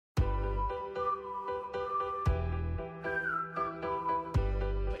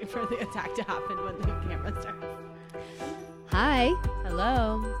for the attack to happen when the camera starts. Hi.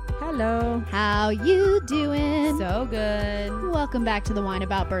 Hello. Hello. How you doing? So good. Welcome back to the Wine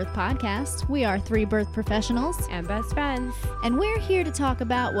About Birth podcast. We are 3 birth professionals, And best friends. and we're here to talk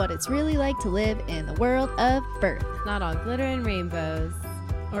about what it's really like to live in the world of birth. Not all glitter and rainbows.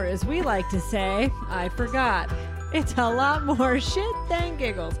 Or as we like to say, I forgot. It's a lot more shit than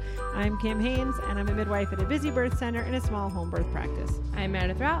giggles. I'm Kim Haynes, and I'm a midwife at a busy birth center in a small home birth practice. I'm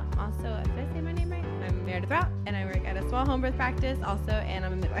Meredith Rout. Also, did I say my name right? I'm Meredith Rout, and I work at a small home birth practice also, and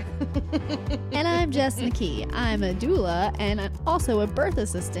I'm a midwife. And I'm Jess McKee. I'm a doula, and I'm also a birth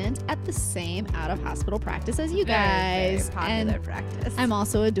assistant at the same out-of-hospital practice as you guys. Very popular And practice. I'm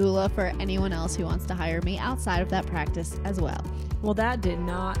also a doula for anyone else who wants to hire me outside of that practice as well. Well, that did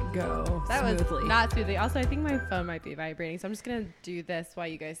not go That smoothly. was not smoothly. Also, I think my phone might be vibrating, so I'm just going to do this while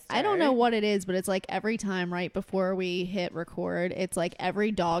you guys start. I don't know what it is, but it's like every time right before we hit record, it's like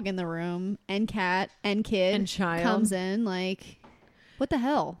every dog in the room and cat and kid And child. comes in like, what the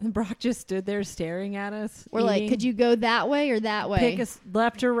hell? And Brock just stood there staring at us. We're like, eating. could you go that way or that way? pick us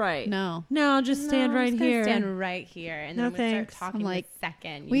left or right? No. No, just stand No, I'm right just gonna here. Stand right here, and then No, I'm gonna thanks. start talking I'm like, the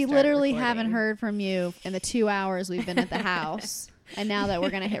second. We you start literally recording. haven't heard from you in the 2 hours we've been at the house. And now that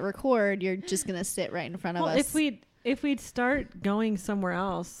we're going to hit record, you're just going to sit right in front of Well, us. if we'd start going somewhere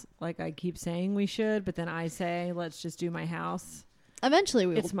else, like I keep saying we should, but then I say let's just do my house. Eventually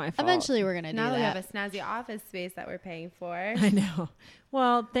we will. It's my fault. Eventually we're going to do Now that we that. have a snazzy office space that we're paying for. I know.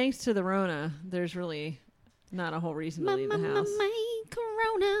 Well, thanks to the Rona, there's really not a whole reason to leave the house.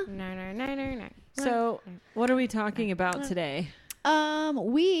 Corona. No. So, what are we talking about today?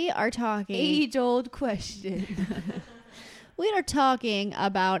 We are talking. Age-old question. We are talking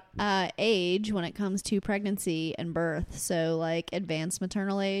about age when it comes to pregnancy and birth. So, like advanced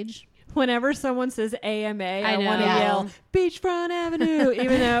maternal age. Whenever someone says AMA, I know. want to Yeah. yell Beachfront Avenue,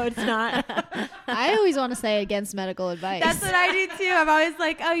 even though it's not. I always want to say against medical advice. That's what I do too. I'm always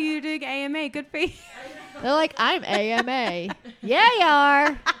like, oh, you're doing AMA. Good for you. They're like, I'm AMA. Yeah, you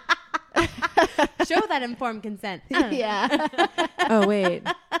are. Show that informed consent. Yeah. Oh, wait.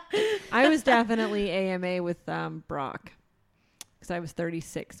 I was definitely AMA with Brock because I was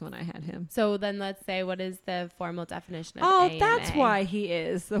 36 when I had him. So then let's say, what is the formal definition of Oh, AMA? that's why he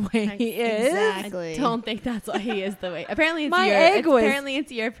is the way he is. Exactly. I don't think that's why he is the way. Apparently, it's My your. egg was- Apparently,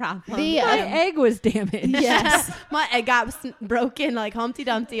 it's your problem. The, My egg was damaged. Yes. My egg got broken like Humpty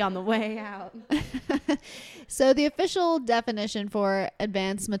Dumpty on the way out. So the official definition for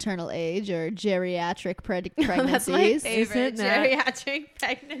advanced maternal age or geriatric That's my pregnancies favorite Isn't that- geriatric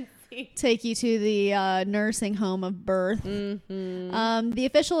pregnancy. take you to the nursing home of birth. Mm-hmm. The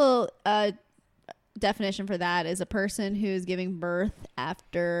official definition for that is a person who's giving birth at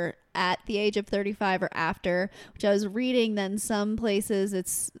the age of 35 or after, which I was reading. Then some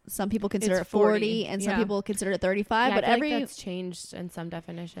places some people consider It's it 40 40, and some yeah. people consider it 35, Yeah, but I feel like that's changed in some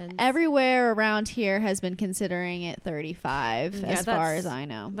definitions. everywhere around here has been considering it 35 Yeah, as far that's- as I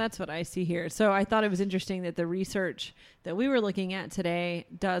know. That's what I see here. So I thought it was interesting that the research that we were looking at today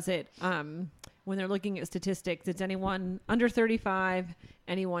does it when they're looking at statistics. It's anyone under 35,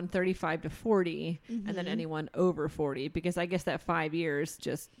 anyone 35 to 40, and then anyone over 40, because I guess that 5 years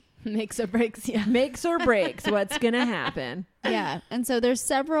just Makes or breaks, yeah. makes or breaks what's going to happen. Yeah. And so there's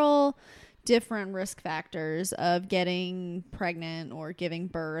several different risk factors of getting pregnant or giving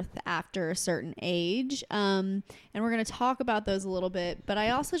birth after a certain age. And we're going to talk about those a little bit, but I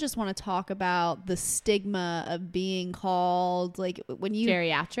also just want to talk about the stigma of being called like when you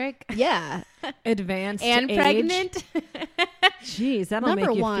Geriatric yeah. Advanced and age. pregnant. Jeez, that'll Number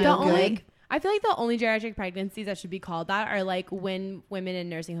make you one, feel The good. only, I feel like the only geriatric pregnancies that should be called that are like when women in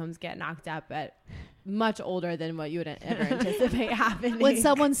nursing homes get knocked up at much older than what you would ever anticipate happening. When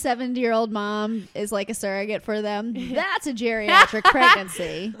someone's 70-year-old mom is like a surrogate for them, that's a geriatric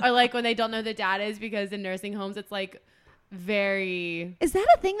pregnancy. or like when they don't know who the dad is, because in nursing homes it's like very Is that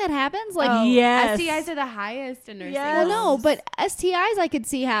a thing that happens? Like, oh, yes. STIs are the highest in nursing Yes. well, homes. no, but STIs I could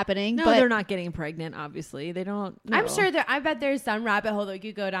see happening. No, but they're not getting pregnant, obviously. They don't. I'm no. sure I bet there's some rabbit hole that we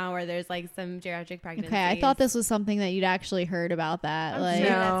could go down where there's like some geriatric pregnancies. Okay, I thought this was something that you'd actually heard about that. I'm like sure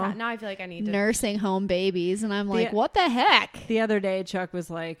No. that's now I feel like I need to. nursing home babies, and I'm like, The- what the heck? The other day, Chuck was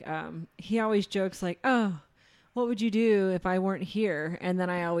like, he always jokes like, oh, what would you do if I weren't here? And then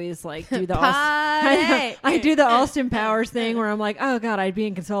I always like do the Party! I do the Austin Powers thing where I'm like, oh God, I'd be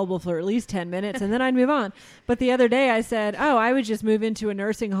inconsolable for at least 10 minutes and then I'd move on. But the other day I said, oh, I would just move into a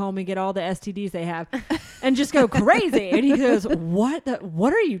nursing home and get all the STDs they have and just go crazy. And he goes, what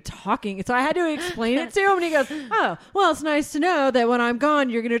are you talking? So I had to explain it to him and he goes, oh, well, it's nice to know that when I'm gone,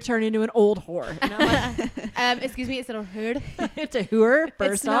 you're going to turn into an old whore. And I'm like, Excuse me, it's a whore. it's a whore,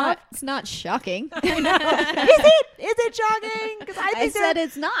 first off. It's not shocking. Is it shocking? Because I said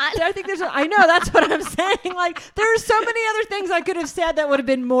it's not. I think I know, that's what I'm saying. Like, there are so many other things I could have said that would have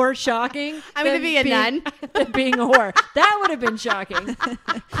been more shocking. I'm going to be a nun. Than being a whore. That would have been shocking.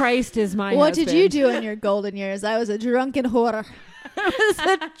 Christ is my What husband. did you do in your golden years? I was a drunken whore. I was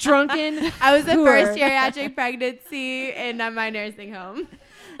a drunken I was the whore. first geriatric pregnancy in my nursing home.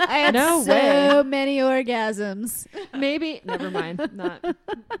 I had No so way. many orgasms. Maybe. Never mind. Not.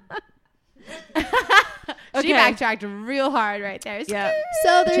 She backtracked real hard right there. Yeah.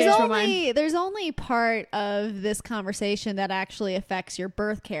 So Changed my there's only part of this conversation that actually affects your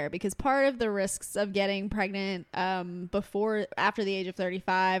birth care, because part of the risks of getting pregnant after the age of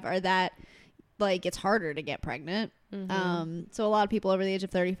 35 are that like it's harder to get pregnant. So a lot of people over the age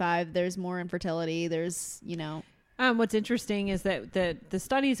of 35, there's more infertility. There's, What's interesting is that the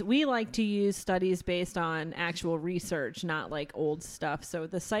studies, we like to use studies based on actual research, not like old stuff. So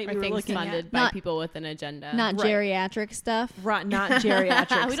the site Or we were things looking funded at, by Not- people with an agenda. not Right. geriatric stuff. right, not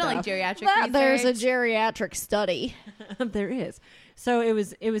geriatric We don't like stuff. geriatric Well, there's a research. geriatric study. There is. So it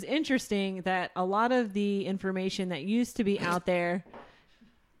was interesting that a lot of the information that used to be out there.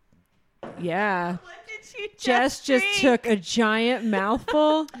 Yeah. What did you Jess just drink? took a giant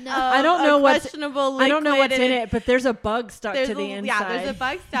mouthful. No. I don't know what's questionable I don't know liquid what's in it, but there's a bug stuck There's to the inside. Yeah, there's a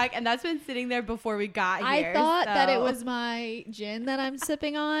bug stuck, and that's been sitting there before we got here. I thought that it so- was my gin that I'm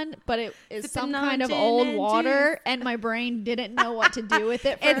sipping on, but it is Sipping some on kind of gin old and water, and my brain didn't know what to do with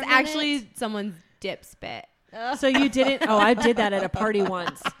it. For It's a minute. actually someone's dip spit. So you didn't? Oh, I did that at a party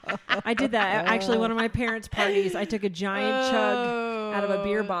once. I did that actually one of my parents' parties. I took a giant chug out of a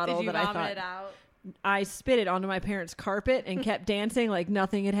beer bottle Did you that I vomit thought it out? I spit it onto my parents' carpet and kept dancing like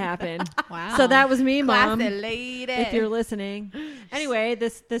nothing had happened. Wow. So that was me, Mom. Classy lady. If you're listening. Anyway,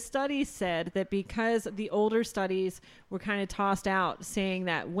 the study said that because the older studies were kind of tossed out saying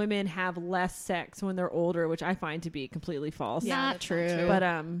that women have less sex when they're older, which I find to be completely false. Yeah, not that's true. not true.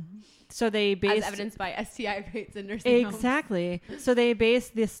 But so they as based evidenced by STI rates in nursing homes. exactly. So they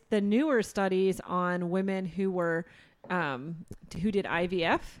based the newer studies on women who were who did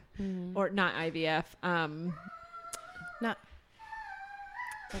IVF or not IVF. No.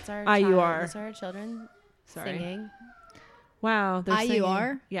 That's our IUR. Child. Those are our children Sorry. singing. Wow. They're singing.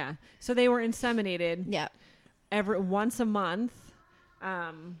 IUR? Yeah. So they were inseminated Yeah. once a month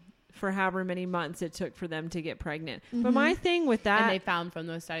for however many months it took for them to get pregnant. But my thing with that, And they found from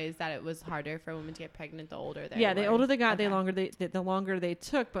those studies that it was harder for women to get pregnant the older they yeah, were. the older they got, Okay. the longer they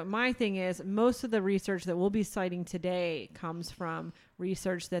took. But my thing is, most of the research that we'll be citing today comes from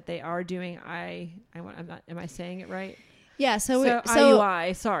research that they are doing. Am I saying it right? Yeah. So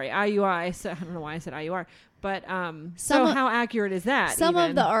IUI, sorry, IUI. So I don't know why I said IUR, but so of- how accurate is that? some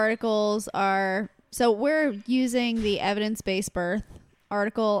even? of the articles are. So we're using the evidence-based birth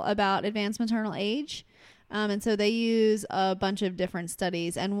article about advanced maternal age. And so they use a bunch of different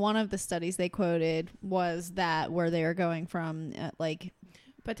studies. And one of the studies they quoted was that where they are going from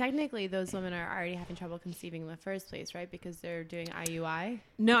But technically, those women are already having trouble conceiving in the first place, right? Because they're doing IUI.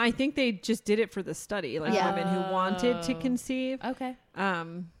 No, I think they just did it for the study, like Yeah. women who wanted to Oh. conceive. Okay.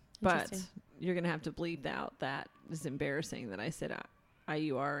 But Interesting. you're gonna have to bleep out that is embarrassing that I said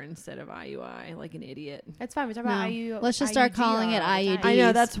IUR instead of IUI, like an idiot. That's fine. We're talking about No. IU. Let's just start calling it all the time. IUD. I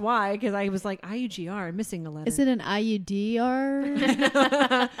know that's why, because I was like IUGR, I'm missing a letter. is it an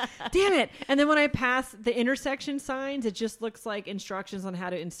IUDR? Damn it! And then when I pass the intersection signs, it just looks like instructions on how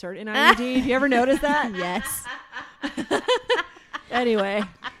to insert an IUD. Have you ever noticed that? Yes. Anyway,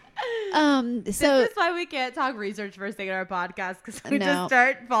 So This is why we can't talk research first thing in our podcast, because we No. just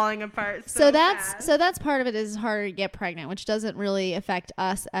start falling apart. so fast. that's part of it is harder to get pregnant, which doesn't really affect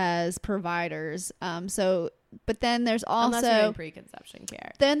us as providers. But then there's Unless you're in also preconception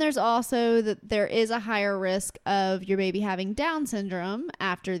care. that there is a higher risk of your baby having Down syndrome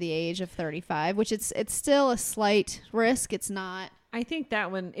after the age of 35, which it's still a slight risk. It's not. I think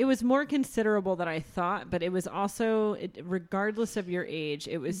that one, it was more considerable than I thought, but it was also, regardless of your age,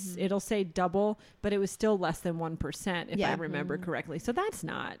 it was, it'll say double, but it was still less than 1% if I Yeah. remember correctly. So that's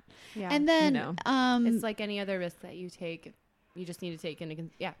not. Yeah. And then know. it's like any other risk that you take you just need to take into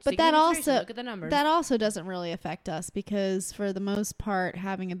But that also look at the numbers. that also doesn't really affect us because for the most part,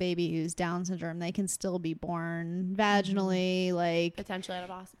 having a baby who's Down syndrome, they can still be born vaginally, like potentially out of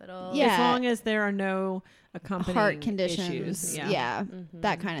hospital. Yeah. As long as there are no accompanying heart conditions, issues. yeah,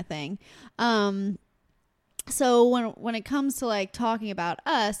 that kind of thing. So when it comes to like talking about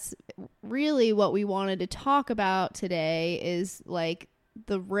us, really what we wanted to talk about today is like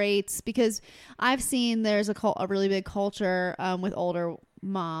the rates, because I've seen there's a really big culture with older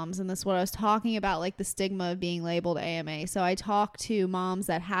moms, and this is what I was talking about, like the stigma of being labeled AMA. So I talk to moms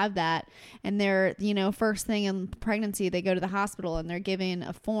that have that, and they're, you know, first thing in pregnancy, they go to the hospital and they're given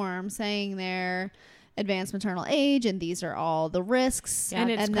a form saying they're advanced maternal age and these are all the risks. And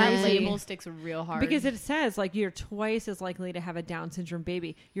it's that crazy. label sticks real hard Because it says like you're twice as likely to have a Down syndrome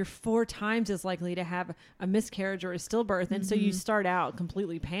baby. You're 4 times as likely to have a miscarriage or a stillbirth. And so you start out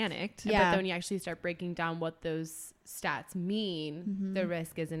completely panicked. Yeah. But then when you actually start breaking down what those stats mean, the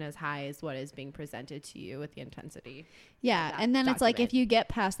risk isn't as high as what is being presented to you with the intensity. Yeah. that And then it's like document. if you get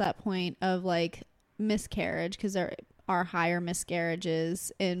past that point of like miscarriage, because there are higher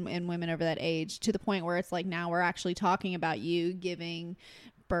miscarriages in women over that age, to the point where it's like now we're actually talking about you giving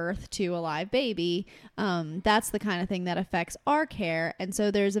birth to a live baby. That's the kind of thing that affects our care. And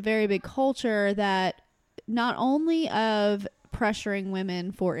so there's a very big culture that not only of pressuring women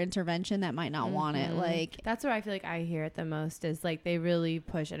for intervention that might not want it, like That's where I feel like I hear it the most is like they really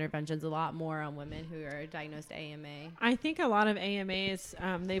push interventions a lot more on women who are diagnosed AMA. I think a lot of AMAs,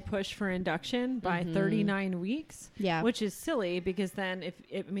 they push for induction by 39 weeks, yeah. which is silly because then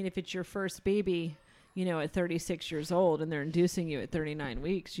if it's your first baby, you know, at 36 years old and they're inducing you at 39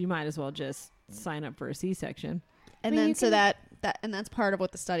 weeks, you might as well just sign up for a C-section. And I mean, then you so can- and that's part of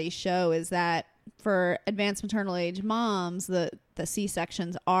what the studies show is that for advanced maternal age moms, the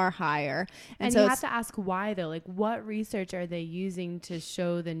C-sections are higher. And so you it's, have to ask why though. Like what research are they using to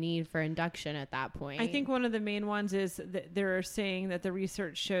show the need for induction at that point? I think one of the main ones is that they're saying that the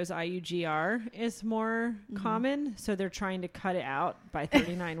research shows IUGR is more common. So they're trying to cut it out by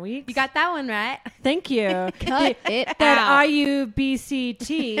 39 weeks. you got that one right. Thank you. cut it out. That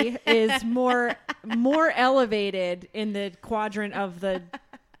IUBCT is more elevated in the quadrant of the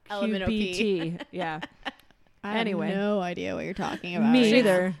Element of P. QBT. Yeah. I Anyway. have no idea what you're talking about. Me right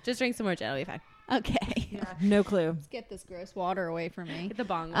either. Just drink some more Jello. You'll be fine. now. Okay. No clue. Let's get this gross water away from me. Get the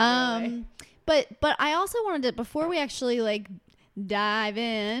bong. away. But I also wanted to, before we actually like dive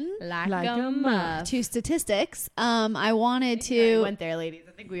in Like Like a a muff. to statistics, I wanted We already to went there, ladies.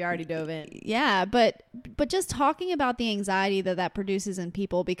 I think we already dove in. yeah, but just talking about the anxiety that produces in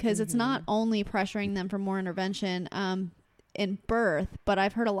people, because it's not only pressuring them for more intervention in birth, but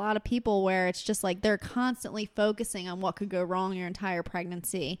I've heard a lot of people where it's just like they're constantly focusing on what could go wrong your entire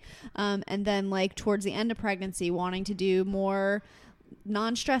pregnancy, and then like towards the end of pregnancy wanting to do more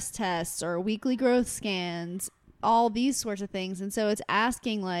non-stress tests or weekly growth scans, all these sorts of things. And so it's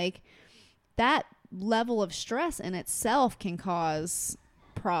asking like that level of stress in itself can cause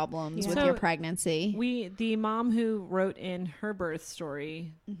problems with So your pregnancy. The mom who wrote in her birth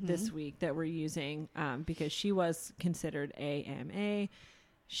story this week that we're using, because she was considered AMA.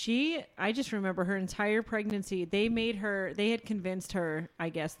 I just remember her entire pregnancy. They had convinced her, I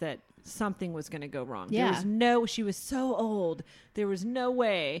guess, that something was going to go wrong. Yeah. She was so old. There was no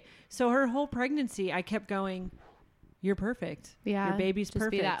way. So her whole pregnancy, I kept going, you're perfect. Yeah, Your baby's just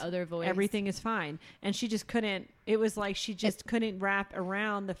perfect. be that other voice. Everything is fine. And she just couldn't, it was like she just couldn't wrap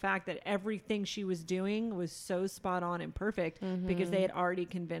around the fact that everything she was doing was so spot on and perfect because they had already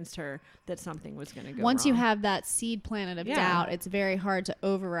convinced her that something was going to go Once wrong. you have that seed planted of Yeah. doubt, it's very hard to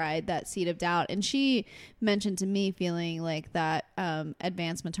override that seed of doubt. And she mentioned to me feeling like that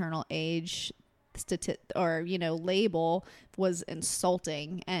advanced maternal age label was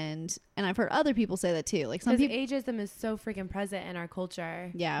insulting, and I've heard other people say that too. Like some Because people, ageism is so freaking present in our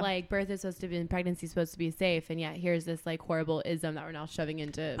culture. Yeah. Like birth is supposed to be and pregnancy is supposed to be safe, and yet here's this like horrible ism that we're now shoving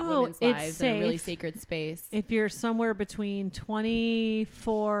into Oh, women's it's lives in a really safe. sacred space. If you're somewhere between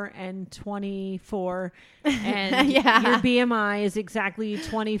 24 and 24 and Yeah. your BMI is exactly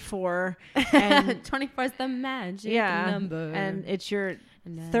 24 and 24 is the magic yeah, number. and it's your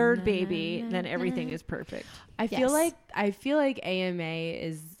Na, third na, baby, na, then na, everything na. is perfect. I Yes. feel like AMA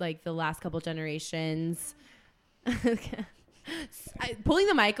is like the last couple generations. Pulling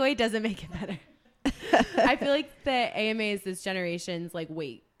the mic away doesn't make it better. I feel like the AMA is this generation's like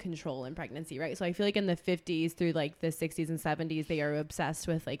weight control in pregnancy, right? So I feel like in the 50s through like the 60s and 70s, they are obsessed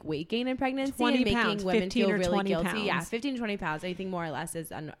with like weight gain in pregnancy 20 and making pounds, women 15 feel or really 20 guilty. pounds. Yeah, 15 to 20 pounds. Anything more or less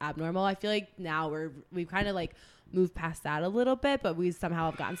is abnormal. I feel like now we've kind of like move past that a little bit, but we somehow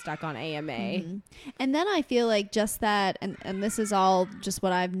have gotten stuck on AMA. And then I feel like just that, and this is all just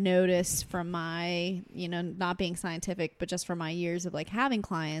what I've noticed from my, not being scientific, but just from my years of like having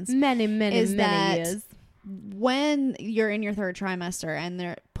clients, Many is that years. when you're in your third trimester and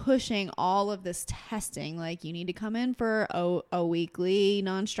they're pushing all of this testing, like you need to come in for a weekly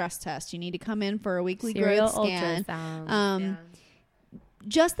non-stress test, you need to come in for a weekly Serial growth scan. ultrasound.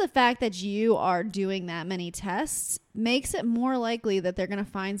 Just the fact that you are doing that many tests makes it more likely that they're going to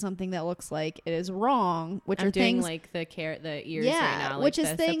find something that looks like it is wrong, which I'm are doing things like the ears Yeah, right now, like which is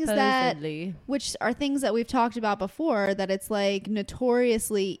the things supposedly. which are things that we've talked about before, that it's like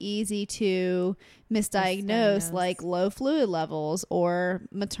notoriously easy to misdiagnose, like low fluid levels or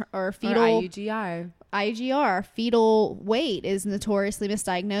fetal or IGR, fetal weight is notoriously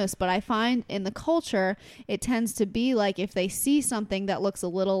misdiagnosed. But I find in the culture, it tends to be like if they see something that looks a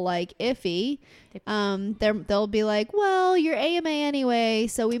little like iffy, they'll be like, well, you're AMA anyway,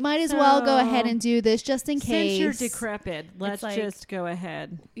 so we might as well go ahead and do this just in case. Since you're decrepit, let's like- just go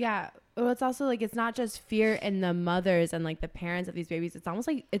ahead. Yeah. Well, it's also like it's not just fear in the mothers and like the parents of these babies. It's almost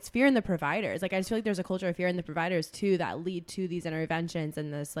like it's fear in the providers. Like I just feel like there's a culture of fear in the providers too that lead to these interventions,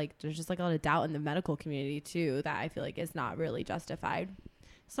 and this like there's just like a lot of doubt in the medical community too that I feel like is not really justified.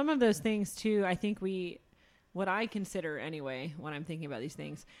 Some of those things too, I think what I consider anyway when I'm thinking about these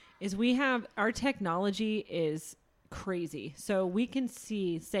things is our technology is crazy. So we can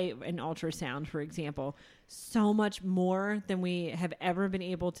see, say, an ultrasound, for example, so much more than we have ever been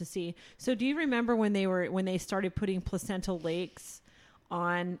able to see. So do you remember when they started putting placental lakes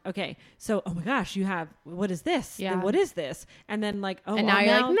on? Okay, so oh my gosh, what is this? Yeah. What is this? And then like And now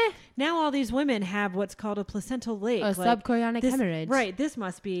you're like, meh. now all these women have what's called a placental lake, A subchorionic hemorrhage. Right. This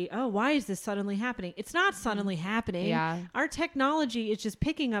must be. Oh, why is this suddenly happening? It's not suddenly happening. Yeah. Our technology is just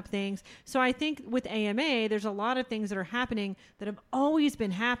picking up things. So I think with AMA, there's a lot of things that are happening that have always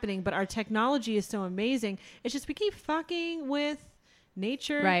been happening, but our technology is so amazing. It's just we keep fucking with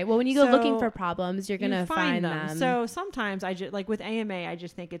nature. Right. Well, when you go So looking for problems, you're going you to find them. So sometimes I just like with AMA, I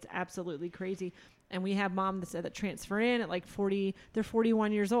just think it's absolutely crazy. And we have moms that transfer in at like 40, they're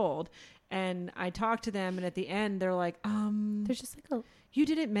 41 years old. And I talk to them and at the end they're like, there's just like you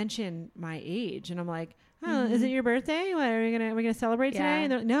didn't mention my age. And I'm like, oh, is it your birthday? What are we gonna celebrate today?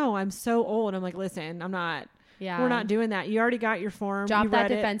 And they're like, no, I'm so old. I'm like, listen, I'm not. Yeah. We're not doing that. You already got your form. Drop you that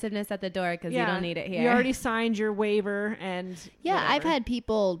read it. defensiveness at the door because you don't need it here. You already signed your waiver and I've whatever. had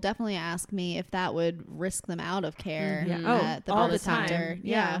people definitely ask me if that would risk them out of care Yeah. at the all birth the time. center.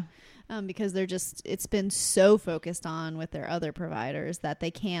 Yeah. Because it's been so focused on with their other providers that they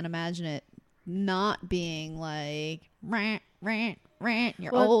can't imagine it not being like,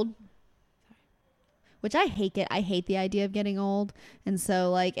 you're old. Which I hate it. I hate the idea of getting old. And so,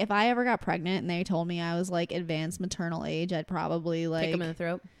 like, if I ever got pregnant and they told me I was, like, advanced maternal age, I'd probably, like... Kick them in the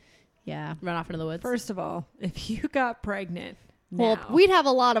throat. Yeah. Run off into the woods. First of all, if you got pregnant, Well, now, we'd have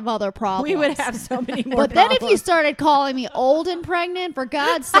a lot of other problems. we would have so many more But then if you problems. started calling me old and pregnant, for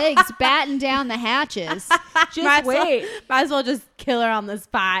God's sakes, batten down the hatches. Just wait. Might as well just kill her on the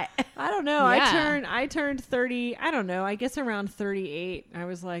spot. I don't know. Yeah. I turned 30. I don't know. I guess around 38. I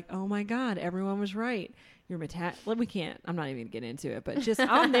was like, oh my God, everyone was right. You're well, we can't. I'm not even gonna get into it. But just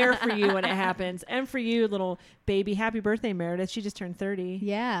I'm there for you when it happens, and for you, little baby. Happy birthday, Meredith. She just turned 30.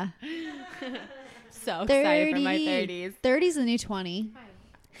 Yeah. So excited for my 30s. 30's the new 20.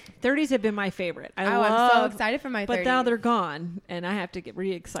 30s have been my favorite. I'm so excited for my 30s. But now they're gone, and I have to get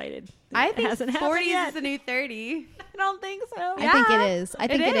re-excited. I It think hasn't happened 40 yet. is the new 30. I don't think so. I think it is. I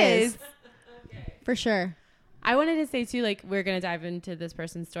think it is. For sure. I wanted to say too, like we're gonna dive into this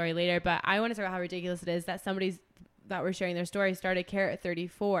person's story later, but I want to talk about how ridiculous it is that somebody's that were sharing their story started care at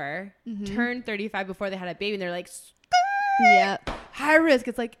 34, turned 35 before they had a baby, and they're like, Yep. high risk.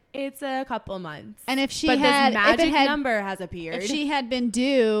 It's like it's a couple months, And if she but had, this magic if it had, number has appeared. if she had been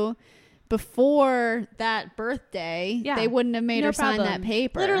due before that birthday, Yeah. they wouldn't have made No her sign that problem.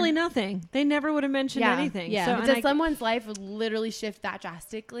 paper. Literally nothing. They never would have mentioned anything. Yeah. So, But and does I- someone's life would literally shift that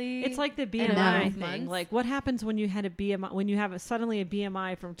drastically? It's like the in a BMI matter of thing. months? Like, what happens when you had a BMI? When you have suddenly a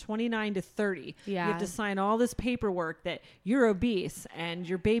BMI from 29 to 30, you Yeah. have to sign all this paperwork that you're obese and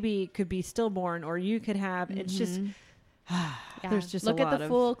your baby could be stillborn, or you could have. It's just Yeah. there's just look a at lot the of-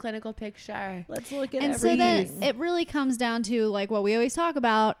 full clinical picture. let's look at And so everything. then it really comes down to like what we always talk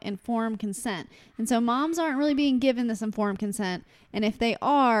about, informed consent. And so moms aren't really being given this informed consent. And if they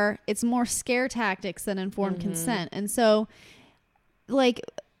are, it's more scare tactics than informed consent. And so like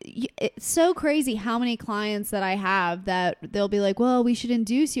it's so crazy how many clients that I have that they'll be like, well, we should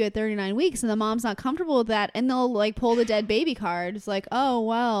induce you at 39 weeks. And the mom's not comfortable with that. And they'll like pull the dead baby card. It's like, oh,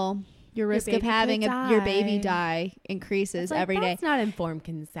 well, your risk of baby could having your baby die. die increases It's like, every day. That's not informed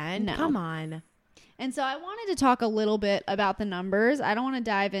consent. No. Come on. And so I wanted to talk a little bit about the numbers. I don't want to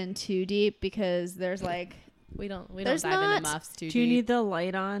dive in too deep because there's like We don't There's dive into not- muffs too Do you deep. need the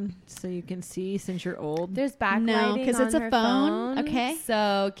light on so you can see since you're old? There's backlighting No, 'cause it's on a her phone, okay?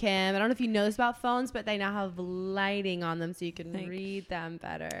 So, Kim, I don't know if you know this about phones, but they now have lighting on them so you can Thank- read them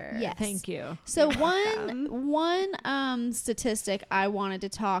better. Yes. Thank you. So You're welcome. one statistic I wanted to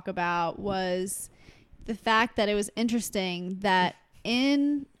talk about was the fact that it was interesting that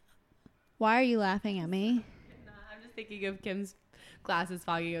why are you laughing at me? No, I'm just thinking of Kim's glasses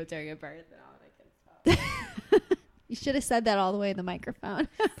fogging out during a birth. And all that kind of stuff. You should have said that all the way in the microphone.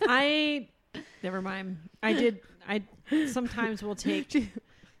 Never mind. I sometimes will take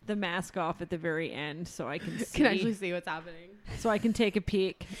the mask off at the very end so I can see. Can actually see what's happening. So I can take a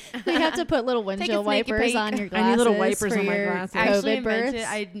peek. You have to put little Take a windshield sneaky wipers peek. on your glasses. I need little wipers for on my your glasses. I actually COVID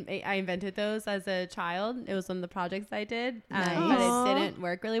births. I invented those as a child. It was one of the projects I did, Nice. but it didn't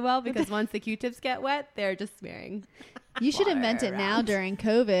work really well because once the Q-tips get wet, they're just smearing. You should water invent it now around. during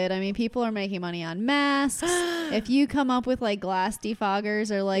COVID. I mean, people are making money on masks. If you come up with like glass defoggers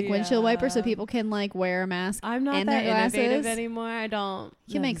or like windshield wipers so Yeah. people can like wear a mask I'm not and that their innovative glasses. anymore. I don't.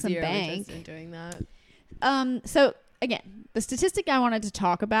 You can make have some zero bank. interest in doing that. So again, the statistic I wanted to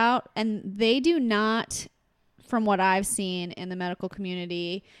talk about, and they do not, from what I've seen in the medical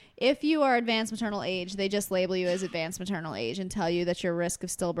community, if you are advanced maternal age, they just label you as advanced maternal age and tell you that your risk of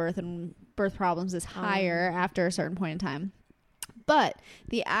stillbirth and birth problems is higher after a certain point in time. But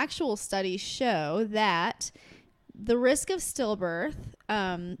the actual studies show that the risk of stillbirth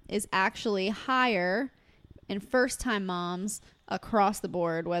is actually higher in first-time moms across the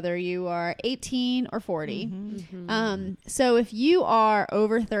board, whether you are 18 or 40. So if you are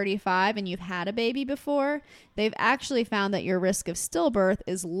over 35 and you've had a baby before, they've actually found that your risk of stillbirth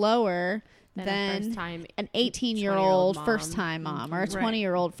is lower Then a than first-time an 18-year-old 20-year-old mom. first-time mom or a Right.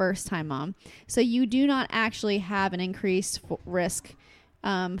 20-year-old first-time mom. So you do not actually have an increased risk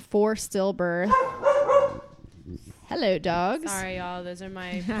for stillbirth. Hello, dogs. Sorry, y'all. Those are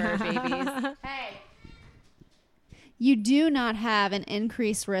my fur babies. Hey. You do not have an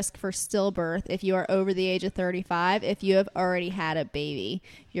increased risk for stillbirth if you are over the age of 35 if you have already had a baby.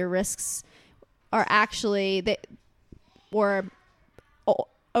 Your risks are actually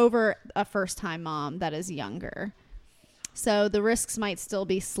over a first-time mom that is younger. So the risks might still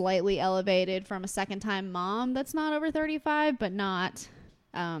be slightly elevated from a second-time mom that's not over 35, but not.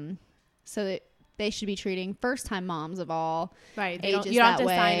 So that they should be treating first-time moms of all Right. ages You don't have that to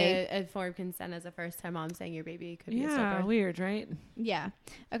sign way. a form of consent as a first-time mom saying your baby could be a Yeah, stillbirth. weird, right? Yeah.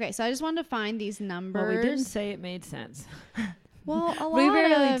 Okay, so I just wanted to find these numbers. Well, we didn't say it made sense. Well, We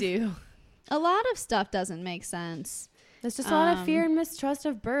rarely do. A lot of stuff doesn't make sense. There's just a lot of fear and mistrust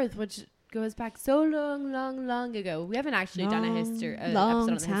of birth, which goes back so long ago. We haven't actually done a history Long episode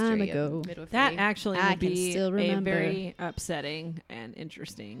on the time history ago. of midwifery. That actually I would can be still a remember. very upsetting and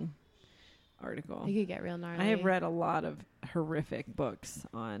interesting article. You could get real gnarly. I have read a lot of horrific books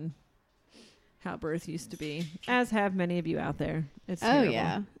on how birth used to be, as have many of you out there. It's Oh, terrible.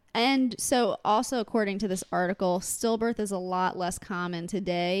 yeah. And so also according to this article, stillbirth is a lot less common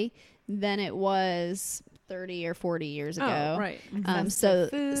today than it was 30 or 40 years ago. Oh, right. So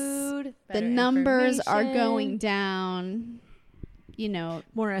food, the better numbers are information. going down, you know.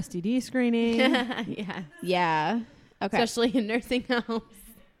 More STD screening. Yeah. Yeah. Okay. Especially in nursing homes.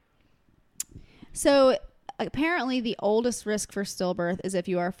 So apparently the oldest risk for stillbirth is if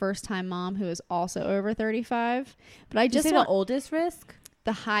you are a first-time mom who is also over 35. But I Did you just say want the oldest risk?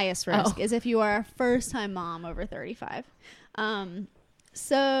 the highest risk Oh. is if you are a first-time mom over 35.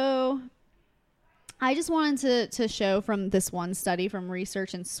 So I just wanted to show from this one study from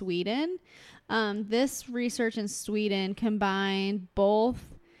research in Sweden. This research in Sweden combined both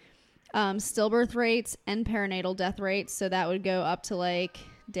stillbirth rates and perinatal death rates. So that would go up to like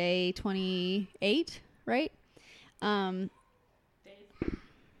day 28, right?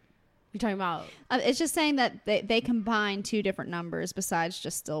 You're talking about It's just saying that they combine two different numbers besides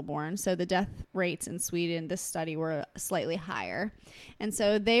just stillborn. So the death rates in Sweden, this study, were slightly higher. And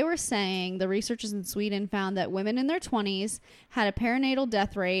so they were saying, the researchers in Sweden found that women in their 20s had a perinatal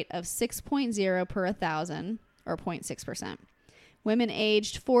death rate of 6.0 per 1,000, or 0.6%. Women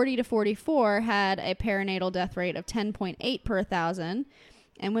aged 40 to 44 had a perinatal death rate of 10.8 per 1,000.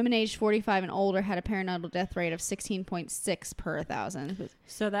 And women aged 45 and older had a perinatal death rate of 16.6 per 1,000.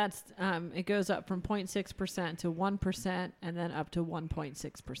 So that's it goes up from 0.6% to 1% and then up to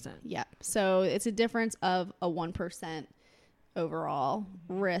 1.6%. Yeah. So it's a difference of a 1% overall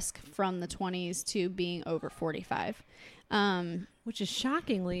risk from the 20s to being over 45. Which is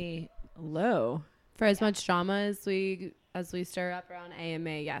shockingly low. For as much drama as we stir up around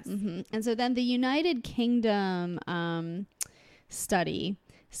AMA, yes. Mm-hmm. And so then the United Kingdom study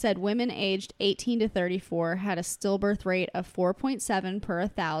said women aged 18 to 34 had a stillbirth rate of 4.7 per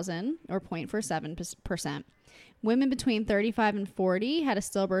 1,000, or 0.47%. Women between 35 and 40 had a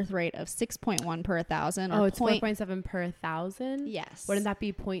stillbirth rate of 6.1 per 1,000. Oh, it's 4.7 per 1,000? Yes. Wouldn't that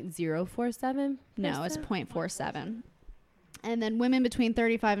be 0.047? No, it's 0.47. And then women between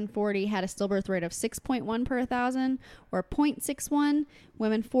 35 and 40 had a stillbirth rate of 6.1 per 1,000, or 0.61.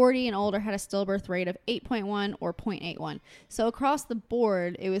 Women 40 and older had a stillbirth rate of 8.1 or 0.81. So across the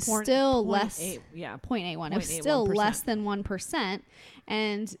board, it was still less. 0.81. It was still less than 1%.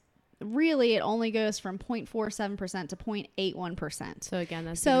 And really, it only goes from 0.47% to 0.81%. So again,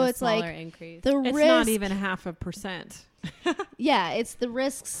 that's so a it's smaller like increase. It's not even 0.5%. Yeah, it's the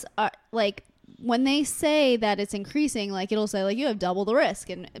risks are like. When they say that it's increasing, like it'll say like you have double the risk,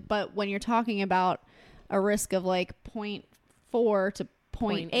 but when you're talking about a risk of like 0.4 to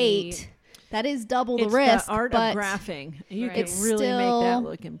 0.8, that is double the risk. The art of graphing. You can really make that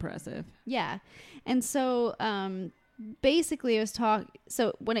look impressive. Yeah, and so basically, it was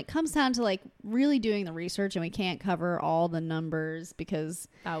So when it comes down to like really doing the research, and we can't cover all the numbers because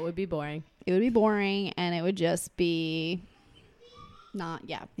that would be boring. It would be boring, and it would just be not.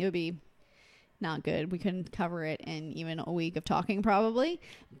 Yeah, it would be. Not good. We couldn't cover it in even a week of talking probably,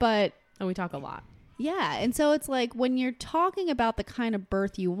 and we talk a lot. Yeah. And so it's like when you're talking about the kind of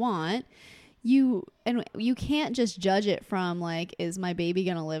birth you want, you can't just judge it from like, is my baby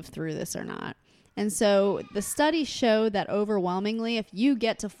going to live through this or not? And so the studies show that overwhelmingly, if you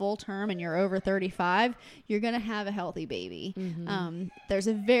get to full term and you're over 35, you're going to have a healthy baby. Mm-hmm. There's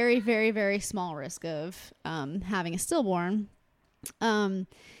a very, very, very small risk of having a stillborn.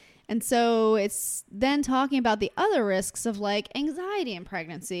 And so it's then talking about the other risks of like anxiety in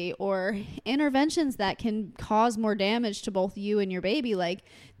pregnancy or interventions that can cause more damage to both you and your baby. Like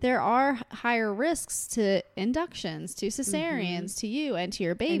there are higher risks to inductions, to cesareans, to you and to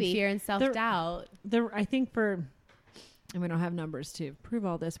your baby. And fear and self-doubt. I think and we don't have numbers to prove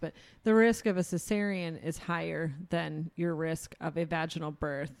all this, but the risk of a cesarean is higher than your risk of a vaginal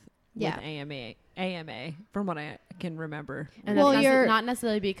birth with AMA, from what I can remember. And that's not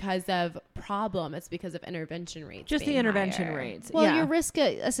necessarily because of problem, it's because of intervention rates. Just the intervention rates. Well, your risk,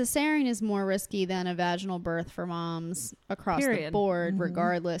 a cesarean is more risky than a vaginal birth for moms across the board,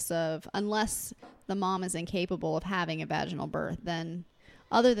 regardless of, unless the mom is incapable of having a vaginal birth. Then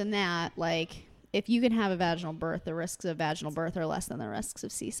other than that, like if you can have a vaginal birth, the risks of vaginal birth are less than the risks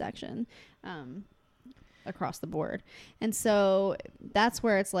of C-section. Across the board. And so that's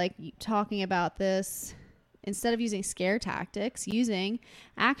where it's like talking about this, instead of using scare tactics, using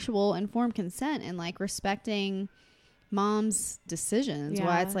actual informed consent and like respecting mom's decisions.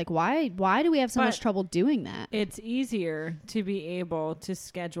 Why it's like, why do we have so much trouble doing that? It's easier to be able to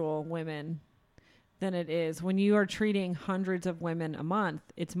schedule women than it is when you are treating hundreds of women a month.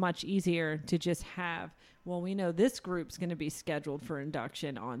 It's much easier to just have, well, we know this group's going to be scheduled for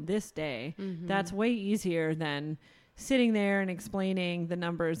induction on this day. Mm-hmm. That's way easier than sitting there and explaining the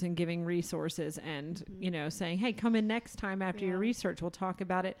numbers and giving resources and, saying, hey, come in next time after your research. We'll talk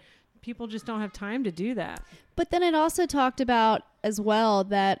about it. People just don't have time to do that. But then it also talked about as well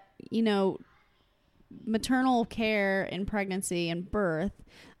that, maternal care in pregnancy and birth,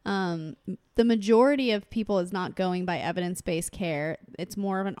 the majority of people is not going by evidence-based care. It's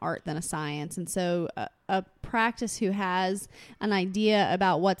more of an art than a science. And so a practice who has an idea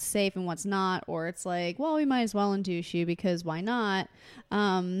about what's safe and what's not, or it's like, well, we might as well induce you because why not?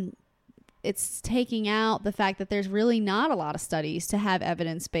 It's taking out the fact that there's really not a lot of studies to have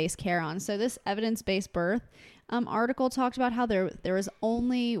evidence-based care on. So this evidence-based birth article talked about how there was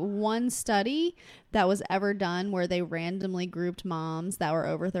only one study that was ever done where they randomly grouped moms that were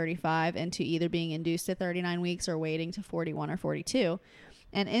over 35 into either being induced at 39 weeks or waiting to 41 or 42.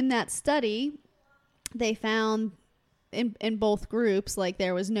 And in that study, they found in both groups, like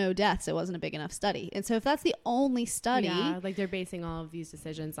there was no deaths. It wasn't a big enough study. And so if that's the only study, like they're basing all of these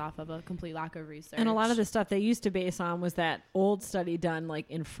decisions off of a complete lack of research. And a lot of the stuff they used to base on was that old study done like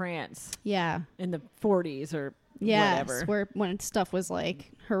in France. Yeah. In the 40s or whatever. Where when stuff was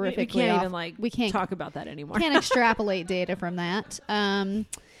like horrifically we can't off. even like we can't talk about that anymore. Can't extrapolate data from that. And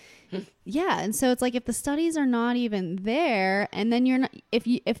so it's like if the studies are not even there, and then you're not,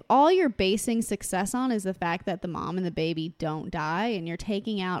 if all you're basing success on is the fact that the mom and the baby don't die, and you're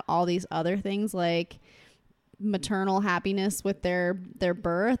taking out all these other things like maternal happiness with their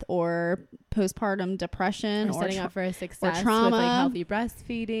birth, or postpartum depression, or setting up for a success trauma. with like healthy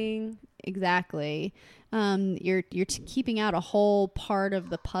breastfeeding. Exactly. You're keeping out a whole part of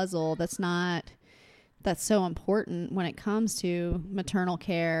the puzzle that's so important when it comes to maternal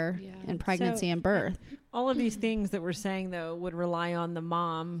care and pregnancy and birth. All of these things that we're saying, though, would rely on the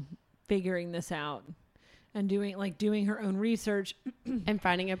mom figuring this out and doing her own research and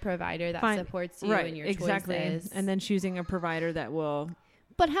finding a provider that supports you in your choices. And then choosing a provider that will.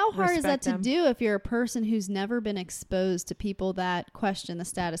 But how hard is that respect them. to do if you're a person who's never been exposed to people that question the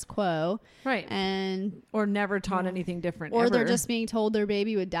status quo, right? Or never taught anything different, or ever. they're just being told their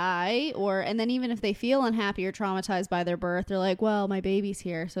baby would die, and then even if they feel unhappy or traumatized by their birth, they're like, well, my baby's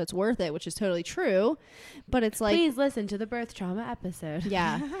here, so it's worth it, which is totally true. But it's like, please listen to the birth trauma episode.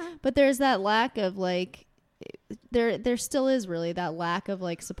 Yeah. But there's that lack of like, there still is really that lack of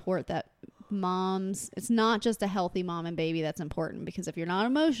like support that moms, it's not just a healthy mom and baby that's important, because if you're not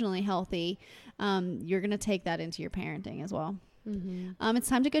emotionally healthy, you're going to take that into your parenting as well. It's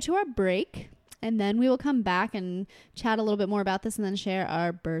time to go to our break, and then we will come back and chat a little bit more about this and then share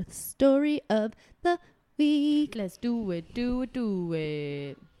our birth story of the week. Let's do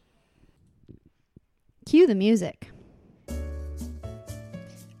it. Cue the music.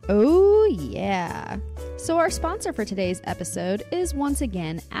 Oh yeah. So our sponsor for today's episode is once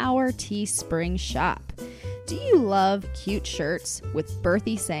again our Teespring shop. Do you love cute shirts with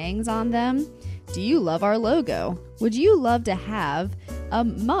birthy sayings on them? Do you love our logo? Would you love to have a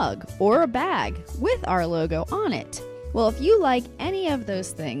mug or a bag with our logo on it? Well, if you like any of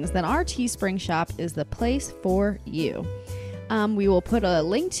those things, then our Teespring shop is the place for you. We will put a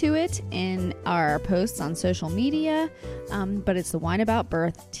link to it in our posts on social media, but it's the Wine About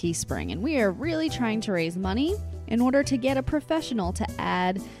Birth Teespring, and we are really trying to raise money in order to get a professional to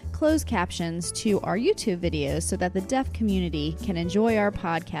add closed captions to our YouTube videos so that the deaf community can enjoy our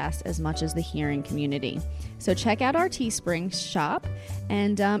podcast as much as the hearing community. So check out our Teespring shop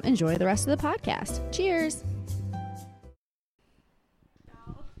and enjoy the rest of the podcast. Cheers!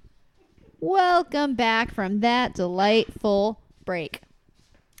 Welcome back from that delightful break.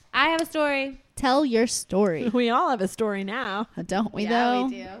 I have a story. Tell your story. We all have a story now. Don't we, Yeah, though?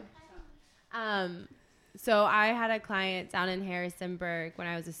 we do. So I had a client down in Harrisonburg when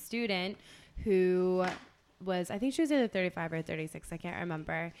I was a student who was, I think she was either 35 or 36, I can't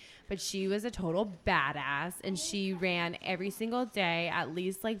remember, but she was a total badass, and she ran every single day at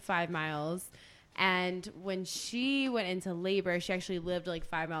least like 5 miles. And when she went into labor, she actually lived like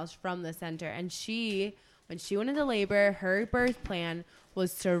 5 miles from the center. And when she went into labor, her birth plan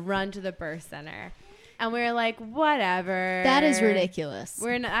was to run to the birth center. And we were like, whatever. That is ridiculous.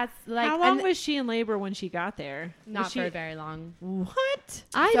 That's like, how long was she in labor when she got there? Not for very long. What?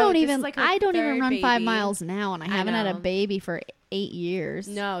 I So don't this even is like her I don't even third run 5 baby. miles now, and I haven't had a know. baby for 8 years.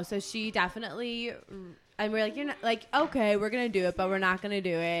 No, so she definitely, and we're like, you're not, like, okay, we're going to do it, but we're not going to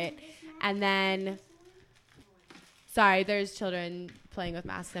do it. And then, sorry, there's children playing with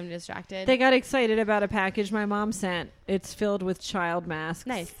masks. I'm distracted. They got excited about a package my mom sent. It's filled with child masks.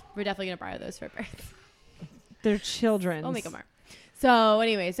 Nice. We're definitely going to borrow those for birth. They're children's. We'll make them more. So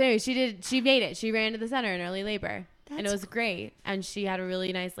anyway, she made it. She ran to the center in early labor. And it was great. And she had a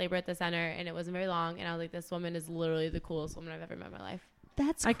really nice labor at the center, and it wasn't very long. And I was like, this woman is literally the coolest woman I've ever met in my life.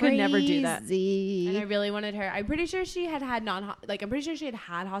 That's I crazy. could never do that. And I really wanted her. I'm pretty sure she had I'm pretty sure she had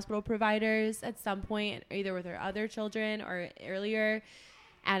hospital providers at some point, either with her other children or earlier.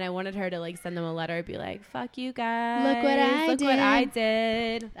 And I wanted her to like send them a letter and be like, fuck you guys. Look what I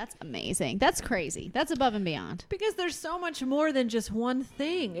did. That's amazing. That's crazy. That's above and beyond. Because there's so much more than just one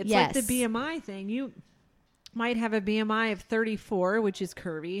thing. It's Yes. like the BMI thing. You might have a BMI of 34, which is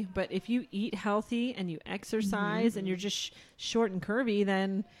curvy, but if you eat healthy and you exercise and you're just short and curvy,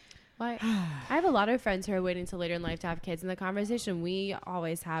 then Well, I have a lot of friends who are waiting till later in life to have kids, and the conversation we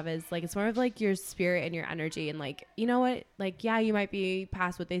always have is like, it's more of like your spirit and your energy, and like, you know what, like, yeah, you might be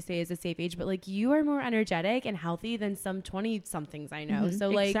past what they say is a safe age, but like, you are more energetic and healthy than some 20 somethings I know. So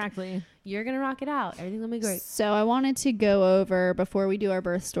like, exactly, you're gonna rock it out. Everything's gonna be great. So I wanted to go over, before we do our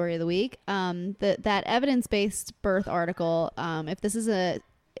birth story of the week, that evidence-based birth article. If this is a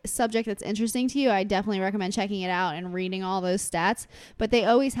subject that's interesting to you, I definitely recommend checking it out and reading all those stats. But they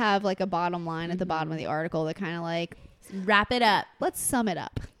always have like a bottom line at the bottom of the article that kind of like, Wrap it up. let's sum it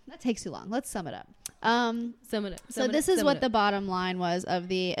up. That takes too long. Let's sum it up. So this is sum what it the up. bottom line was of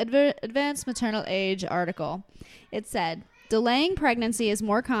the advanced maternal age article. It said, delaying pregnancy is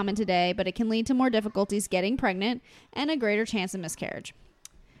more common today, but it can lead to more difficulties getting pregnant and a greater chance of miscarriage.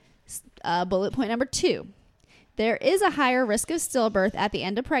 Bullet point number 2. There is a higher risk of stillbirth at the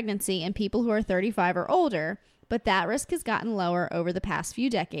end of pregnancy in people who are 35 or older, but that risk has gotten lower over the past few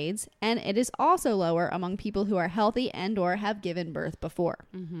decades, and it is also lower among people who are healthy and or have given birth before.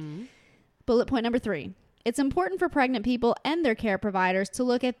 Bullet point number 3. It's important for pregnant people and their care providers to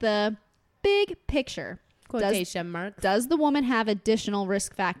look at the big picture. Quotation marks. Does the woman have additional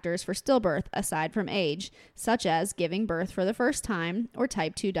risk factors for stillbirth aside from age, such as giving birth for the first time or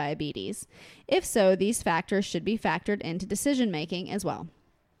type 2 diabetes? If so, these factors should be factored into decision making as well.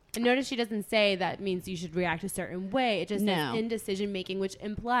 And notice she doesn't say that means you should react a certain way. It just says in decision making, which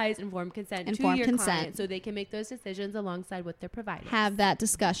implies informed consent to your client, so they can make those decisions alongside what they're providing. Have that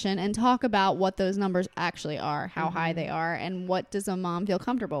discussion and talk about what those numbers actually are, how high they are, and what does a mom feel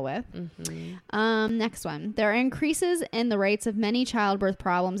comfortable with. Next one. There are increases in the rates of many childbirth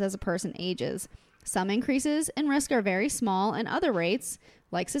problems as a person ages. Some increases in risk are very small, and other rates,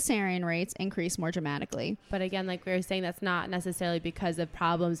 like cesarean rates, increase more dramatically. But again, like we were saying, that's not necessarily because of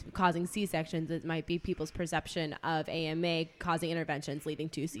problems causing C-sections. It might be people's perception of AMA causing interventions leading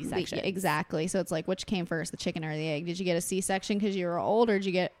to C-sections. Exactly. So it's like, which came first, the chicken or the egg? Did you get a C-section because you were old,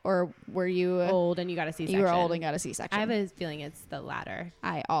 or were you old and you got a C-section? You were old and got a C-section. I have a feeling it's the latter.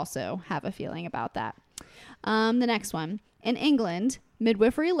 I also have a feeling about that. The next one. In England,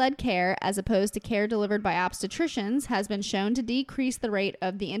 midwifery-led care, as opposed to care delivered by obstetricians, has been shown to decrease the rate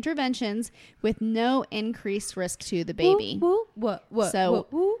of the interventions with no increased risk to the baby. What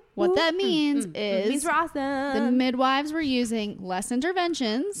that means is means we're awesome. The midwives were using less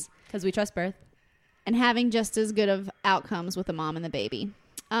interventions because we trust birth and having just as good of outcomes with the mom and the baby.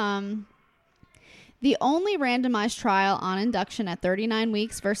 The only randomized trial on induction at 39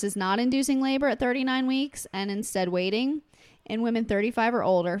 weeks versus not inducing labor at 39 weeks and instead waiting in women 35 or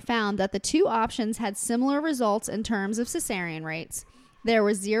older found that the two options had similar results in terms of cesarean rates. There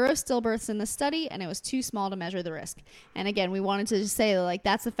were 0 stillbirths in the study, and it was too small to measure the risk. And again, we wanted to just say, like,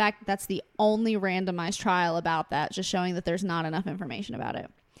 that's the fact that's the only randomized trial about that, just showing that there's not enough information about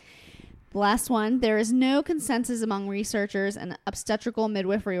it. The last one, there is no consensus among researchers and obstetrical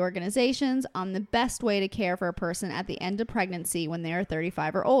midwifery organizations on the best way to care for a person at the end of pregnancy when they are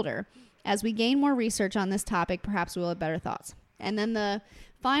 35 or older. As we gain more research on this topic, perhaps we'll have better thoughts. And then the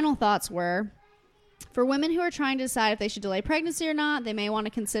final thoughts were, for women who are trying to decide if they should delay pregnancy or not, they may want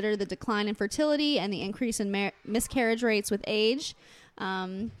to consider the decline in fertility and the increase in miscarriage rates with age,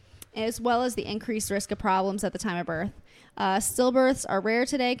 as well as the increased risk of problems at the time of birth. Stillbirths are rare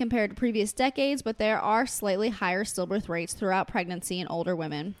today compared to previous decades, but there are slightly higher stillbirth rates throughout pregnancy in older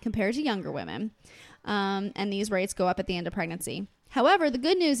women compared to younger women. And these rates go up at the end of pregnancy. However, the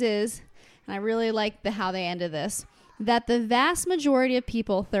good news is, and I really like how they ended this, that the vast majority of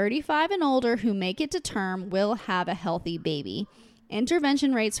people 35 and older who make it to term will have a healthy baby.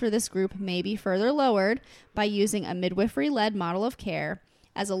 Intervention rates for this group may be further lowered by using a midwifery-led model of care,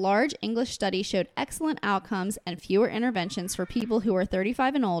 as a large English study showed excellent outcomes and fewer interventions for people who are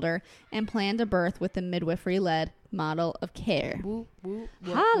 35 and older and plan to birth with the midwifery-led model of care.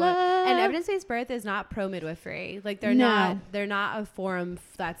 Holla! And evidence-based birth is not pro-midwifery. Like they're not a forum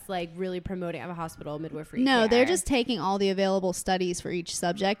that's like really promoting a hospital midwifery care. They're just taking all the available studies for each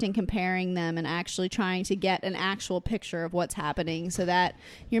subject and comparing them and actually trying to get an actual picture of what's happening so that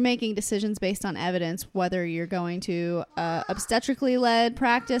you're making decisions based on evidence, whether you're going to obstetrically led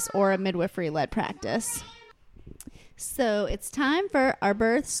practice or a midwifery led practice. So it's time for our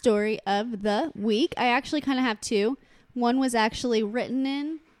birth story of the week. I actually kind of have two. One was actually written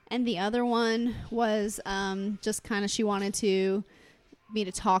in, and the other one was just kind of she wanted me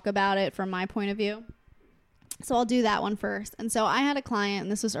to talk about it from my point of view. So I'll do that one first. And so I had a client,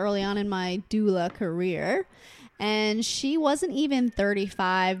 and this was early on in my doula career, and she wasn't even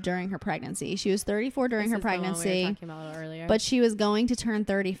 35 during her pregnancy. She was 34 during her pregnancy, we were talking about earlier. But she was going to turn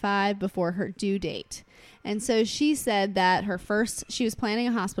 35 before her due date. And so she said that she was planning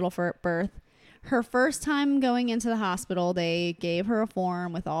a hospital for birth. Her first time going into the hospital, they gave her a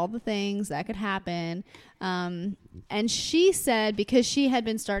form with all the things that could happen. And she said because she had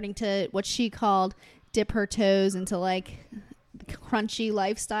been starting to, what she called, dip her toes into like crunchy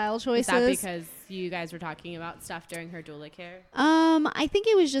lifestyle choices. Is that because you guys were talking about stuff during her doula care? I think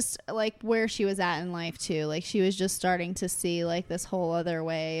it was just like where she was at in life too. Like she was just starting to see like this whole other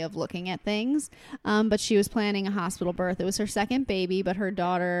way of looking at things. But she was planning a hospital birth. It was her second baby, but her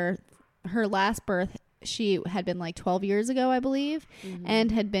daughter, her last birth, she had been like 12 years ago, I believe,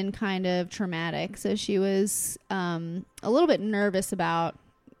 and had been kind of traumatic. So she was a little bit nervous about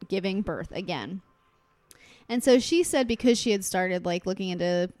giving birth again. And so she said because she had started like looking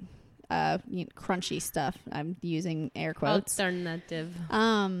into crunchy stuff, I'm using air quotes, alternative,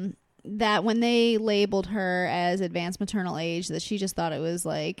 that when they labeled her as advanced maternal age, that she just thought it was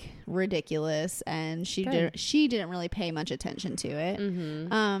like ridiculous, and she didn't really pay much attention to it.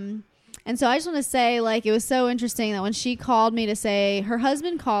 And so I just want to say, like, it was so interesting that when she called me to say, her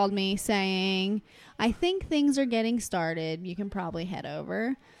husband called me saying, I think things are getting started, you can probably head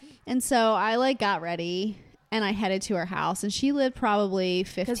over. And so I like got ready and I headed to her house, and she lived probably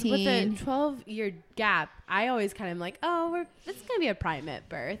 15. Because with the 12-year gap, I always kind of like, oh, it's gonna be a primate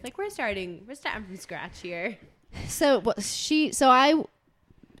birth. Like we're starting from scratch here. So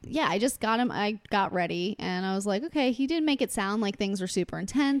I just got him. I got ready, and I was like, okay. He didn't make it sound like things were super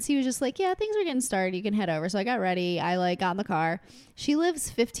intense. He was just like, yeah, things are getting started. You can head over. So I got ready. I like got in the car. She lives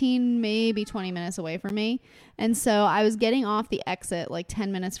 15, maybe 20 minutes away from me. And so I was getting off the exit like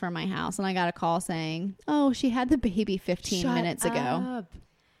 10 minutes from my house, and I got a call saying, oh, she had the baby 15 minutes ago.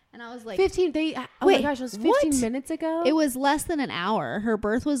 And I was like, 15. wait, My gosh, it was 15 minutes ago. It was less than an hour. Her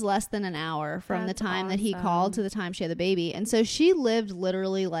birth was less than an hour from the time that he called to the time she had the baby. And so she lived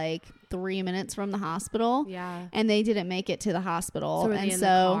literally like 3 minutes from the hospital. Yeah. And they didn't make it to the hospital. So were they and in so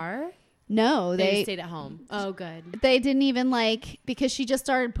the car? No, They they just stayed at home. Oh, good. They didn't even because she just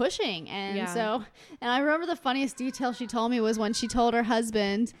started pushing. And and I remember the funniest detail she told me was when she told her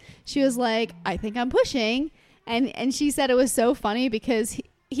husband, she was like, I think I'm pushing. And she said it was so funny because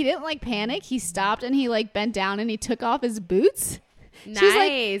he didn't like panic. He stopped and he like bent down and he took off his boots. Nice. She's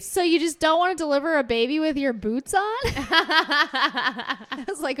like, so you just don't want to deliver a baby with your boots on? That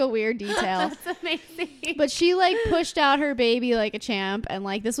was like a weird detail. That's amazing. But she like pushed out her baby like a champ, and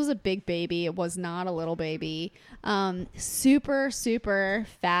like this was a big baby. It was not a little baby. Super, super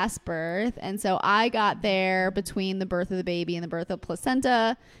fast birth. And so I got there between the birth of the baby and the birth of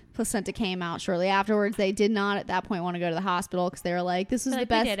placenta. Placenta came out shortly afterwards. They did not at that point want to go to the hospital because they were like, this was the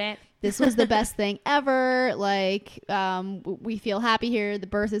best. We did it. This was the best thing ever. Like, we feel happy here. The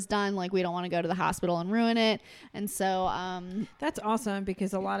birth is done. Like, we don't want to go to the hospital and ruin it. And so, that's awesome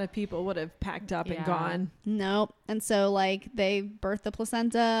because a lot of people would have packed up and gone. Nope. And so, like, they birthed the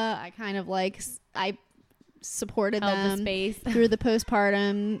placenta. I kind of like, I supported them through the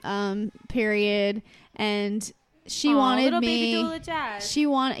postpartum period, and she wanted me. Baby doula Jazz. She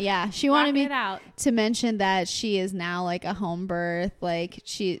wanted me out. to mention that she is now like a home birth. Like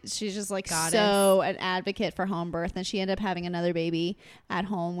she's just like Goddess. So an advocate for home birth, and she ended up having another baby at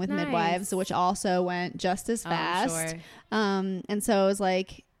home with midwives, which also went just as fast. Sure. And so it was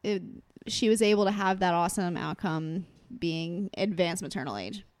like she was able to have that awesome outcome being advanced maternal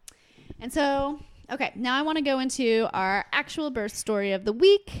age. And so, okay, now I want to go into our actual birth story of the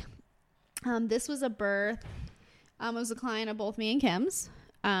week. This was a birth. It was a client of both me and Kim's.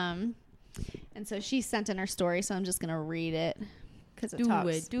 And so she sent in her story, so I'm just going to read it because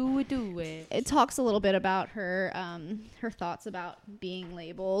Do it. It talks a little bit about her her thoughts about being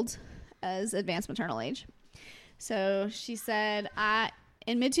labeled as advanced maternal age. So she said,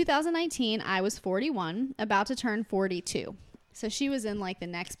 in mid-2019, I was 41, about to turn 42. So she was in like the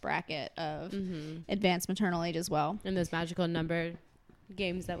next bracket of advanced maternal age as well. And those magical number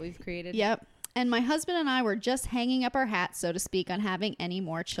games that we've created. Yep. And my husband and I were just hanging up our hats, so to speak, on having any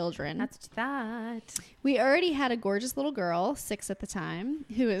more children. That's that. We already had a gorgeous little girl, 6 at the time,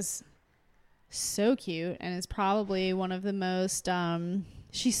 who is so cute and is probably one of the most,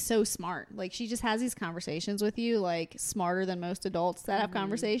 she's so smart. Like, she just has these conversations with you, like, smarter than most adults that have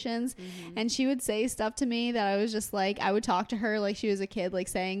conversations. And she would say stuff to me that I was just like, I would talk to her like she was a kid, like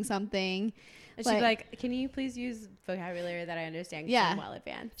saying something. And she'd be like, can you please use vocabulary that I understand? Yeah. I'm well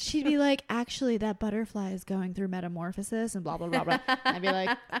advanced. She'd be like, actually, that butterfly is going through metamorphosis and blah, blah, blah, blah. I'd be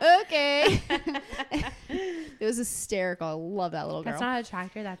like, okay. It was hysterical. I love that little girl. That's not a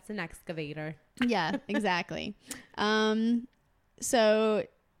tractor. That's an excavator. Yeah, exactly. So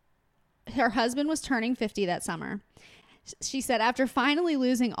her husband was turning 50 that summer. She said, after finally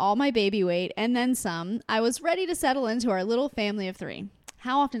losing all my baby weight and then some, I was ready to settle into our little family of 3.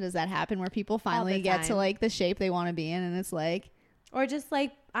 How often does that happen where people finally get to like the shape they want to be in, and it's like, or just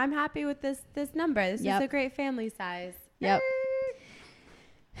like, I'm happy with this number. This is a great family size. Yep.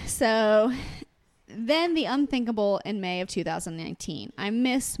 So then the unthinkable in May of 2019. I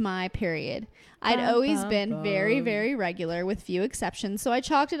missed my period. I'd always been very, very regular with few exceptions, so I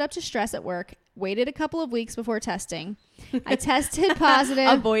chalked it up to stress at work, waited a couple of weeks before testing. I tested positive.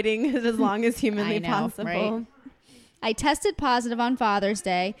 Avoiding it as long as humanly possible. Right? I tested positive on Father's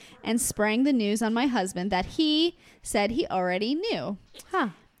Day and sprang the news on my husband that he said he already knew. Huh.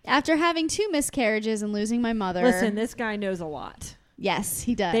 After having 2 miscarriages and losing my mother. Listen, this guy knows a lot. Yes,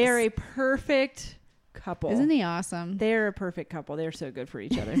 he does. They are a perfect couple. Isn't he awesome? They're a perfect couple. They're so good for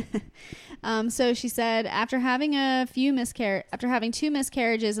each other. So she said, after having two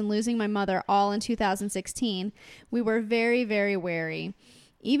miscarriages and losing my mother all in 2016, we were very, very wary.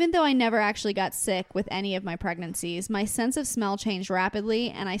 Even though I never actually got sick with any of my pregnancies, my sense of smell changed rapidly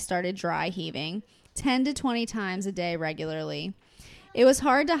and I started dry heaving 10 to 20 times a day regularly. It was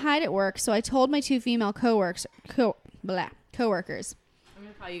hard to hide at work, so I told my two female coworkers. I'm going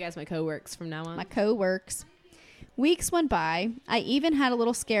to call you guys my co-works from now on. My co-works. Weeks went by. I even had a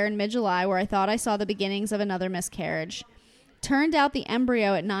little scare in mid-July where I thought I saw the beginnings of another miscarriage. Turned out the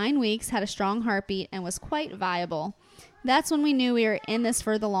embryo at 9 weeks had a strong heartbeat and was quite viable. That's when we knew we were in this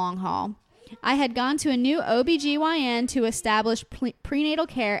for the long haul. I had gone to a new OBGYN to establish prenatal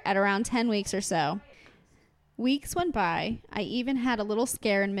care at around 10 weeks or so. Weeks went by. I even had a little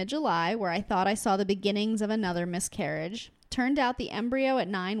scare in mid-July where I thought I saw the beginnings of another miscarriage. Turned out the embryo at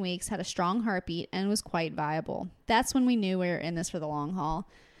 9 weeks had a strong heartbeat and was quite viable. That's when we knew we were in this for the long haul.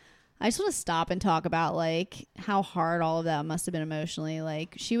 I just want to stop and talk about like how hard all of that must have been emotionally.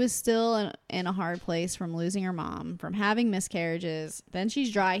 Like she was still in a hard place from losing her mom, from having miscarriages. Then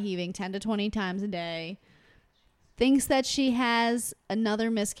she's dry heaving 10 to 20 times a day. Thinks that she has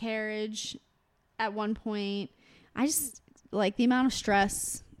another miscarriage at one point. I just like the amount of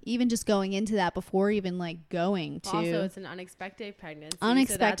stress, even just going into that before even like going to. Also, it's an unexpected pregnancy.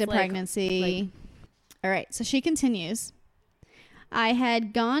 Unexpected so pregnancy. All right. So she continues. I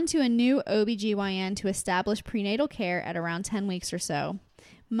had gone to a new OBGYN to establish prenatal care at around 10 weeks or so.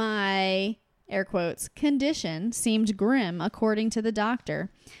 My, air quotes, condition seemed grim according to the doctor.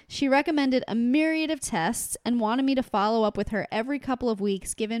 She recommended a myriad of tests and wanted me to follow up with her every couple of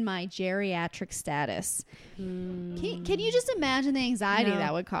weeks given my geriatric status. Can you just imagine the anxiety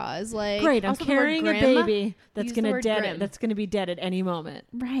that would cause? Like, great, I'm also the word carrying a grim. baby that's Use the going word to grim. that's going to be dead at any moment.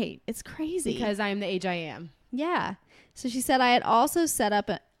 Right. It's crazy. because I am the age I am. Yeah. So she said I had also set up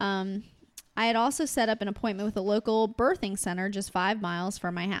an appointment with a local birthing center just 5 miles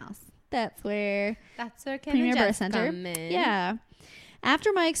from my house. That's where Premier Birth Center. Yeah.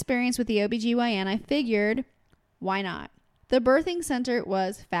 After my experience with the OBGYN, I figured, why not? The birthing center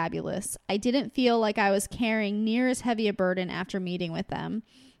was fabulous. I didn't feel like I was carrying near as heavy a burden after meeting with them.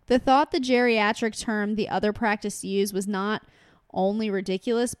 The thought the geriatric term the other practice used was not only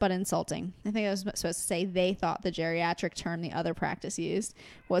ridiculous, but insulting. I think I was supposed to say they thought the geriatric term the other practice used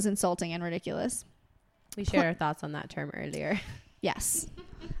was insulting and ridiculous. We shared our thoughts on that term earlier. Yes,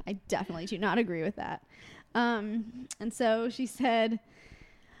 I definitely do not agree with that. And so she said,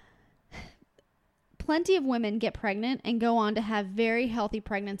 plenty of women get pregnant and go on to have very healthy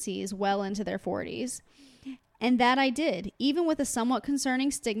pregnancies well into their 40s. And that I did, even with a somewhat concerning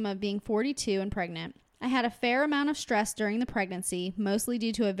stigma of being 42 and pregnant. I had a fair amount of stress during the pregnancy, mostly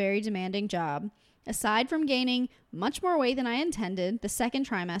due to a very demanding job. Aside from gaining much more weight than I intended the second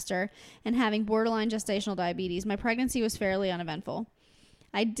trimester and having borderline gestational diabetes, my pregnancy was fairly uneventful.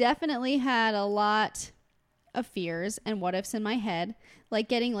 I definitely had a lot of fears and what ifs in my head, like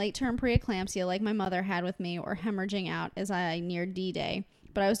getting late-term preeclampsia like my mother had with me or hemorrhaging out as I neared D-Day.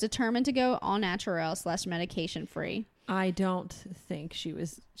 But I was determined to go all natural / medication free. I don't think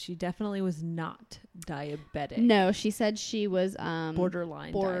she definitely was not diabetic. No, she said she was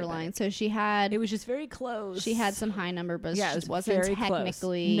borderline. Diabetic. So she had, it was just very close. she had some high number, but Yeah, it she was wasn't very close.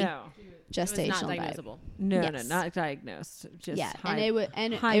 technically No, gestational It was not diabetes. diagnosable. no, Yes. not diagnosed. Just Yeah, high,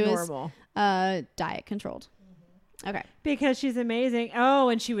 and high it was normal. diet controlled. Okay. Because she's amazing. Oh,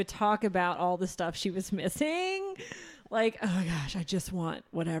 and she would talk about all the stuff she was missing. Like, oh gosh, I just want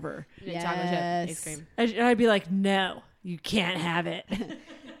whatever. Chocolate chip Yes. ice cream. I'd be like, no, you can't have it.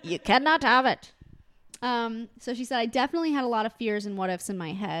 You cannot have it. So she said, I definitely had a lot of fears and what ifs in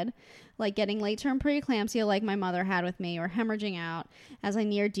my head, like getting late-term preeclampsia like my mother had with me or hemorrhaging out as I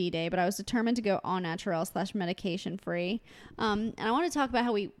neared D-Day, but I was determined to go all natural / medication free. And I want to talk about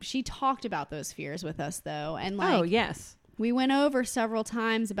how she talked about those fears with us though. And like, Oh, yes. we went over several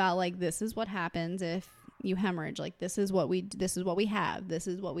times about like, this is what happens if you hemorrhage, like this is what we have, this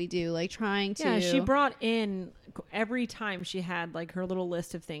is what we do, like trying to. Yeah, she brought in every time she had like her little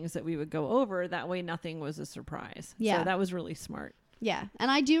list of things that we would go over. That way nothing was a surprise. Yeah. So that was really smart. Yeah. And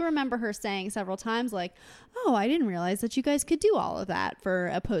I do remember her saying several times like, oh, I didn't realize that you guys could do all of that for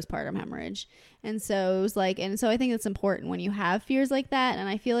a postpartum hemorrhage. And so it was like, and so I think it's important when you have fears like that. And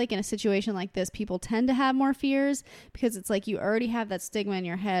I feel like in a situation like this, people tend to have more fears because it's like you already have that stigma in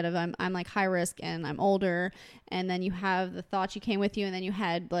your head of I'm like high risk and I'm older. And then you have the thoughts you came with you. And then you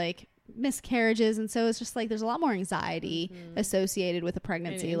had like miscarriages, and so it's just like there's a lot more anxiety associated with a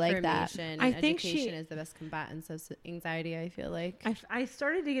pregnancy like that. I think education is the best combatant of anxiety. I feel like I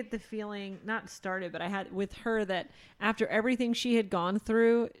started to get the feeling, not started, but I had with her that after everything she had gone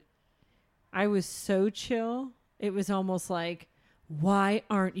through, I was so chill. It was almost like, why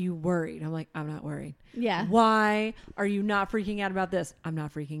aren't you worried? I'm like, I'm not worried. Yeah. Why are you not freaking out about this? I'm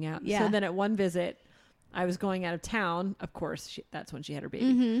not freaking out. Yeah. So then at one visit, I was going out of town. Of course, that's when she had her baby.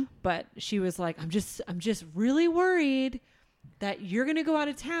 Mm-hmm. But she was like, I'm just really worried that you're going to go out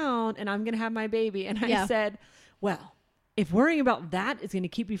of town and I'm going to have my baby. And I said, well, if worrying about that is going to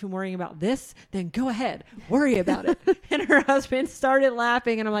keep you from worrying about this, then go ahead, worry about it. And her husband started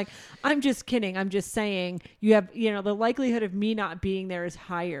laughing. And I'm like, I'm just kidding. I'm just saying you have, the likelihood of me not being there is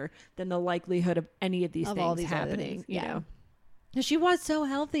higher than the likelihood of any of these Of things all these other happening. things. You Yeah. know, and she was so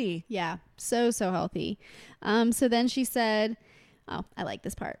healthy. Yeah, so healthy. So then she said, oh, I like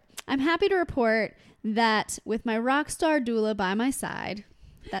this part. I'm happy to report that with my rock star doula by my side,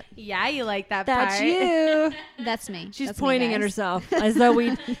 you like that That's part. you. That's me. She's That's pointing me, at guys. herself as though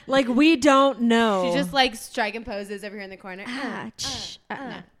we don't know. She's just like striking poses over here in the corner. No,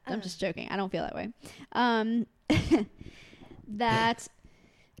 I'm just joking. I don't feel that way. That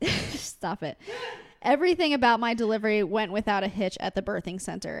stop it. Everything about my delivery went without a hitch at the birthing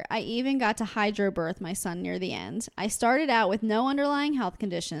center. I even got to hydrobirth my son near the end. I started out with no underlying health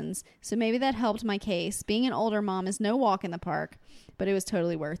conditions, so maybe that helped my case. Being an older mom is no walk in the park, but it was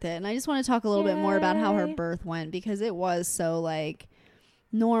totally worth it. And I just want to talk a little bit more about how her birth went, because it was so like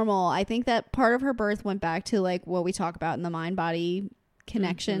normal. I think that part of her birth went back to like what we talk about in the mind body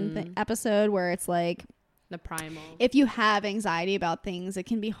connection episode, where it's like, the primal. if you have anxiety about things, it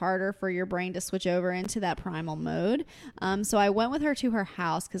can be harder for your brain to switch over into that primal mode. So I went with her to her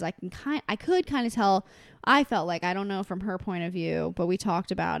house because I could kind of tell. I felt like, I don't know from her point of view, but we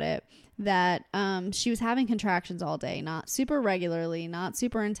talked about it, that she was having contractions all day, not super regularly, not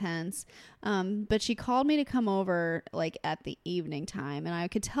super intense. But she called me to come over like at the evening time, and I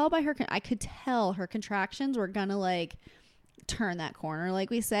could tell by her, her contractions were gonna like turn that corner, like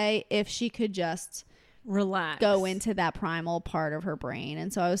we say, if she could just relax, go into that primal part of her brain.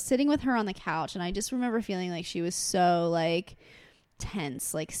 And so I was sitting with her on the couch, and I just remember feeling like she was so like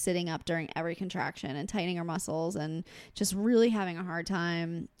tense, like sitting up during every contraction and tightening her muscles and just really having a hard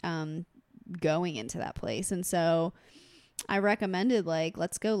time going into that place. And so I recommended, like,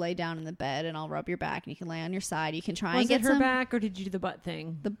 let's go lay down in the bed and I'll rub your back and you can lay on your side. You can try and get her back, or did you do the butt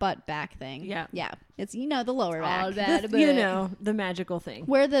thing? The butt back thing. Yeah. It's, the lower back. The magical thing.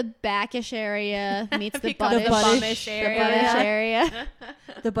 Where the backish area meets the call it buttish the area. buttish area.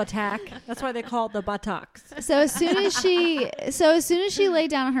 The buttock. That's why they call it the buttocks. So as soon as she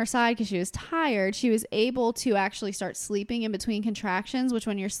laid down on her side because she was tired, she was able to actually start sleeping in between contractions, which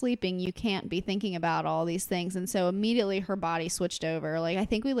when you're sleeping, you can't be thinking about all these things. And so immediately her body switched over. Like, I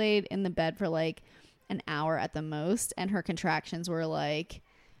think we laid in the bed for like an hour at the most, and her contractions were like,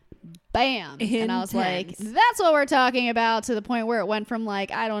 bam. Intense. And I was like, that's what we're talking about, to the point where it went from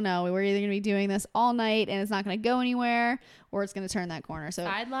like, I don't know, we're either going to be doing this all night and it's not going to go anywhere, or it's going to turn that corner. So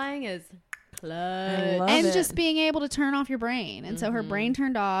Side lying is clutch. and just being able to turn off your brain. And so her brain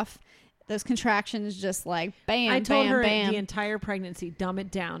turned off. Those contractions just like bam, I told bam, her bam. the entire pregnancy, dumb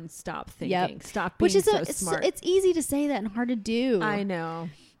it down, stop thinking, Yep. stop being Which is so smart. it's easy to say that and hard to do. I know.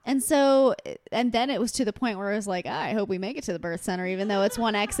 And so, and then it was to the point where it was like, I hope we make it to the birth center, even though it's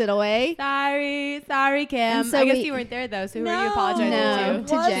one exit away. Sorry, Kim. And so I guess we- you weren't there though. So who are No. you apologizing No, to?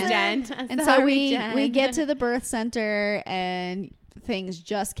 to Jen. And so Sorry, we Jen. get to the birth center, and things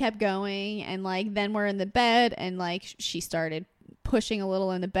just kept going. And like, then we're in the bed, and like she started pushing a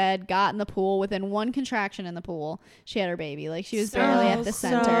little in the bed, got in the pool. Within one contraction in the pool, she had her baby. Like, she was barely at the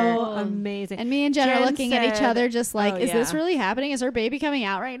center. So amazing. And me and Jen are Jen looking at each said- other just like, Oh, is this yeah. really happening? Is her baby coming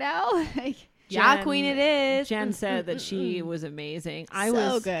out right now? Like, Yeah, Jen- queen it is. Jen said that she was amazing. I so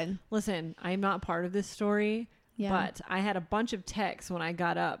was good. Listen, I'm not part of this story, Yeah. but I had a bunch of texts when I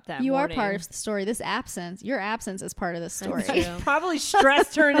got up that You morning. are part of the story. Your absence is part of the story. I probably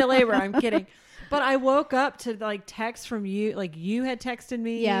stressed her into labor. I'm kidding. But I woke up to like texts from you. Like, you had texted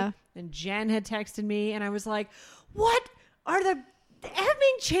me. Yeah. And Jen had texted me. And I was like, what are the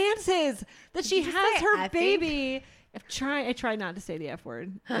effing chances that she has her effing? baby? I tried not to say the F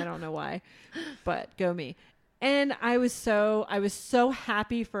word. I don't know why, but go me. And I was so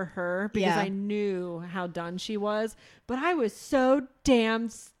happy for her because Yeah. I knew how done she was, but I was so damn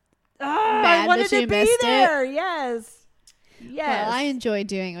Mad I wanted that you to be missed it. there. Yes. Yes. Well, I enjoyed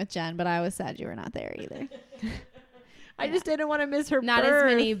doing it with Jen, but I was sad you were not there either. I just didn't want to miss her Not birth.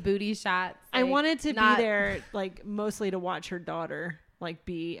 as many booty shots. I like, wanted to not- be there, like, mostly to watch her daughter. like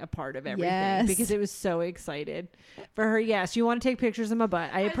be a part of everything Yes. because it was so excited for her. Yes, you want to take pictures of my butt.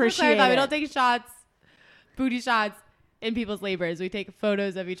 I Just to appreciate clarify, it. we don't take shots, booty shots in people's labors. We take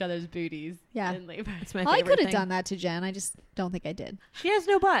photos of each other's booties Yeah. in labor. It's my Well, I favorite could have thing. done that to Jen. I just don't think I did. She has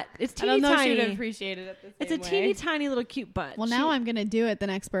no butt. It's I teeny don't know if she would tiny. appreciate it at the same It's a way. teeny tiny little cute butt. Well, now I'm going to do it the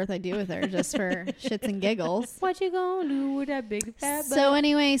next birth I do with her just for shits and giggles. What you gonna do with that big fat butt? So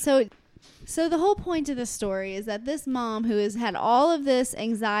anyway, so the whole point of this story is that this mom who has had all of this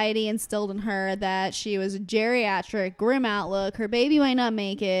anxiety instilled in her that she was geriatric, grim outlook, her baby might not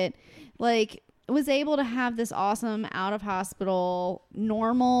make it, like was able to have this awesome out of hospital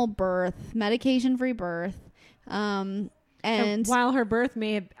normal birth, medication free birth. And while her birth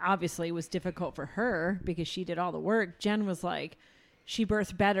may have obviously was difficult for her because she did all the work, Jen was like, she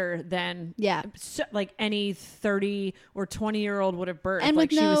birthed better than like any 30 or 20-year-old would have birthed. And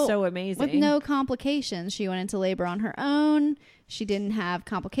like with she was no- so amazing. with no complications. She went into labor on her own. She didn't have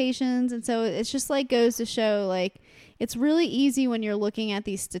complications. And so it's just like goes to show like it's really easy when you're looking at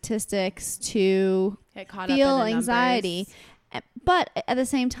these statistics to Get caught up feel in the anxiety. numbers. But at the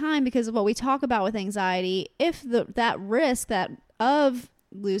same time, because of what we talk about with anxiety, if that risk that of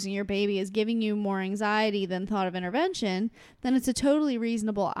losing your baby is giving you more anxiety than thought of intervention, then it's a totally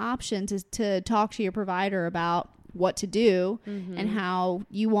reasonable option to talk to your provider about what to do and how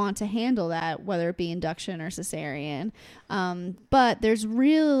you want to handle that, whether it be induction or cesarean. But there's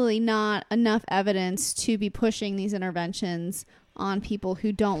really not enough evidence to be pushing these interventions on people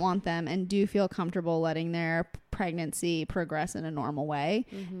who don't want them and do feel comfortable letting their pregnancy progress in a normal way.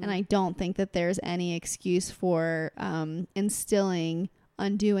 And I don't think that there's any excuse for instilling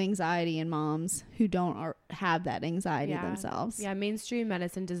undue anxiety in moms who don't have that anxiety themselves. Yeah, mainstream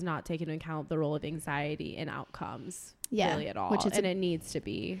medicine does not take into account the role of anxiety in outcomes really at all. Which is it needs to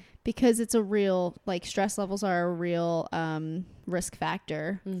be. because it's a real, like, stress levels are a real risk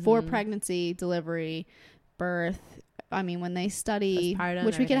factor for pregnancy, delivery, birth. I mean, when they study, Postpartum,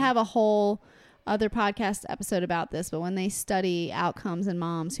 which we could everything. have a whole other podcast episode about this, but when they study outcomes in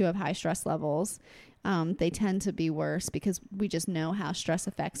moms who have high stress levels, they tend to be worse because we just know how stress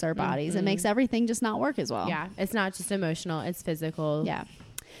affects our bodies. It makes everything just not work as well. Yeah, it's not just emotional, it's physical. Yeah.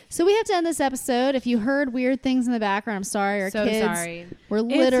 So we have to end this episode. If you heard weird things in the background, I'm sorry. Our So kids sorry. were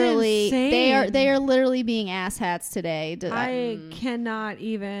literally insane. they are literally being asshats today. I cannot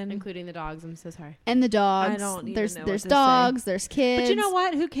even. Including the dogs. I'm so sorry. And the dogs. I don't even there's know what there's to dogs. There's kids. But you know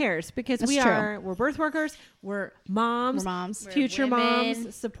what? Who cares? Because That's we true. we're birth workers. We're moms. We're moms. We're Future women.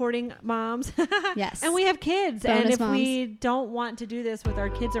 moms, supporting moms. Yes. And we have kids. Bonus and if moms. we don't want to do this with our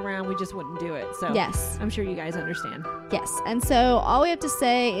kids around, we just wouldn't do it. So Yes. I'm sure you guys understand. Yes. And so all we have to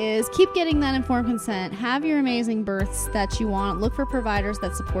say is keep getting that informed consent. Have your amazing births that you want. Look for providers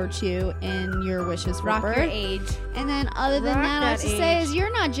that support you in your wishes for Rock birth. your age. And then other than Rock that, all I have that to say age. is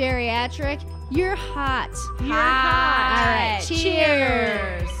you're not geriatric. You're hot. You're hot. All right. Cheers.